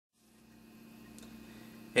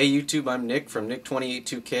Hey YouTube, I'm Nick from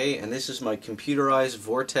Nick282K, and this is my computerized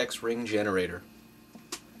vortex ring generator.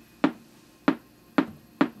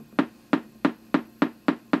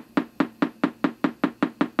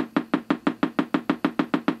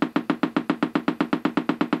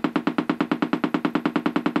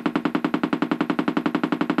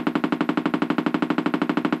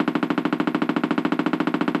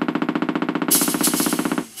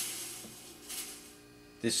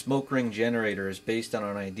 This smoke ring generator is based on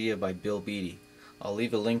an idea by Bill Beattie. I'll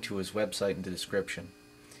leave a link to his website in the description.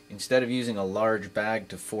 Instead of using a large bag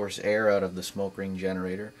to force air out of the smoke ring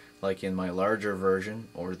generator, like in my larger version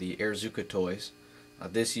or the Airzuka toys,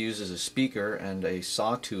 this uses a speaker and a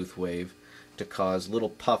sawtooth wave to cause little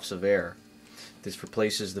puffs of air. This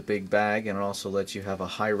replaces the big bag and also lets you have a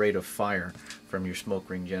high rate of fire from your smoke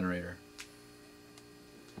ring generator.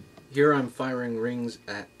 Here I'm firing rings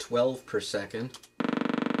at 12 per second.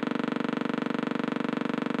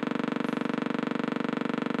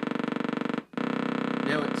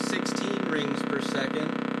 Now at 16 rings per second.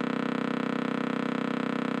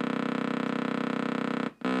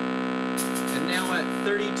 And now at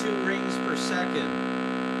 32 rings per second.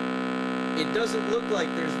 It doesn't look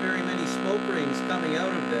like there's very many smoke rings coming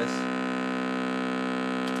out of this.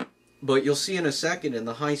 But you'll see in a second in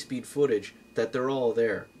the high-speed footage that they're all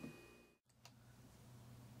there.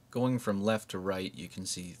 Going from left to right, you can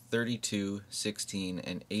see 32, 16,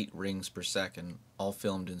 and 8 rings per second, all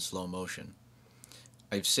filmed in slow motion.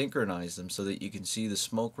 I've synchronized them so that you can see the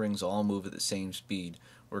smoke rings all move at the same speed,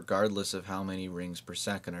 regardless of how many rings per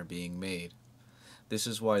second are being made. This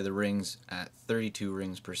is why the rings at 32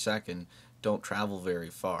 rings per second don't travel very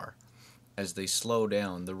far. As they slow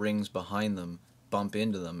down, the rings behind them bump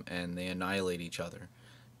into them and they annihilate each other.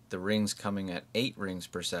 The rings coming at 8 rings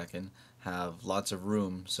per second have lots of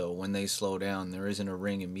room, so when they slow down, there isn't a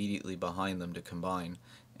ring immediately behind them to combine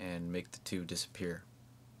and make the two disappear.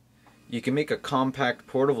 You can make a compact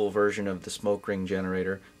portable version of the smoke ring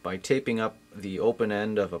generator by taping up the open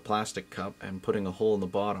end of a plastic cup and putting a hole in the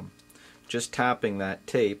bottom. Just tapping that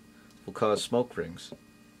tape will cause smoke rings.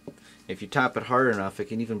 If you tap it hard enough, it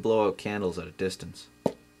can even blow out candles at a distance.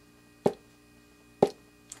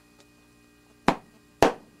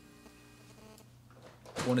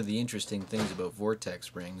 One of the interesting things about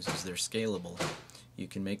vortex rings is they're scalable. You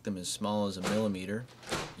can make them as small as a millimeter,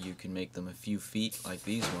 you can make them a few feet like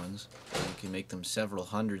these ones, and you can make them several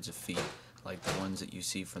hundreds of feet like the ones that you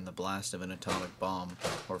see from the blast of an atomic bomb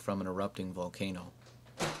or from an erupting volcano.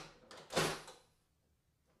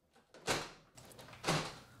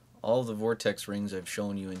 All of the vortex rings I've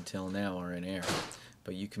shown you until now are in air,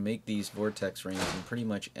 but you can make these vortex rings in pretty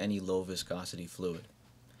much any low viscosity fluid.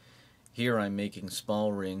 Here I'm making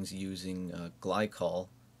small rings using glycol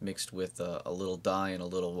mixed with a little dye and a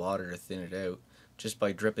little water to thin it out, just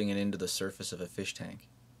by dripping it into the surface of a fish tank.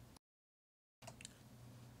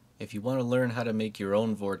 If you want to learn how to make your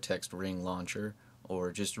own vortex ring launcher,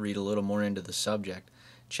 or just read a little more into the subject,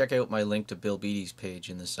 check out my link to Bill Beattie's page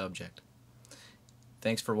in the subject.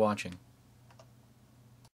 Thanks for watching.